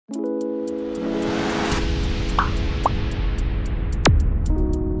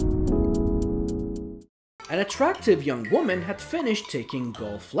An attractive young woman had finished taking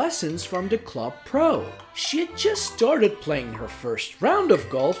golf lessons from the club pro. She had just started playing her first round of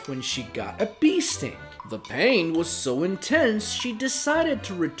golf when she got a bee sting. The pain was so intense she decided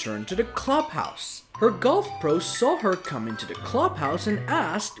to return to the clubhouse. Her golf pro saw her come into the clubhouse and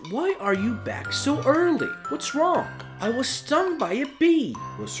asked, "Why are you back so early? What's wrong?" "I was stung by a bee,"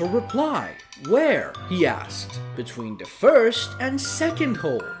 was her reply. "Where?" he asked. "Between the first and second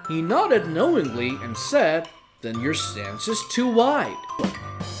hole." He nodded knowingly and said, "Then your stance is too wide."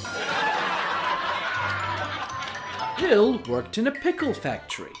 Bill worked in a pickle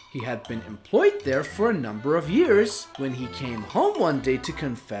factory. He had been employed there for a number of years when he came home one day to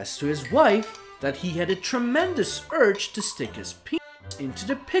confess to his wife that he had a tremendous urge to stick his penis into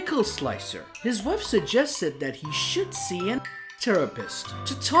the pickle slicer. His wife suggested that he should see an therapist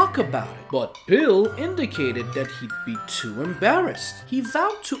to talk about it, but Bill indicated that he'd be too embarrassed. He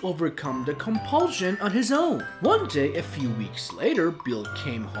vowed to overcome the compulsion on his own. One day, a few weeks later, Bill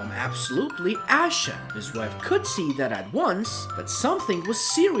came home absolutely ashen. His wife could see that at once that something was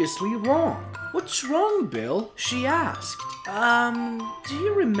seriously wrong. "What's wrong, Bill?" she asked. Do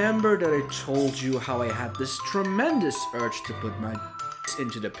you remember that I told you how I had this tremendous urge to put my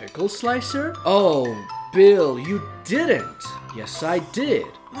into the pickle slicer?" "Oh, Bill, you didn't." "Yes, I did."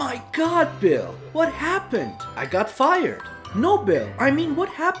 "My God, Bill, what happened?" "I got fired." "No, Bill, I mean what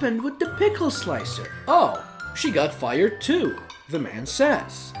happened with the pickle slicer?" "Oh, she got fired too," the man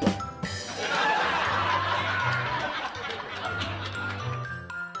says.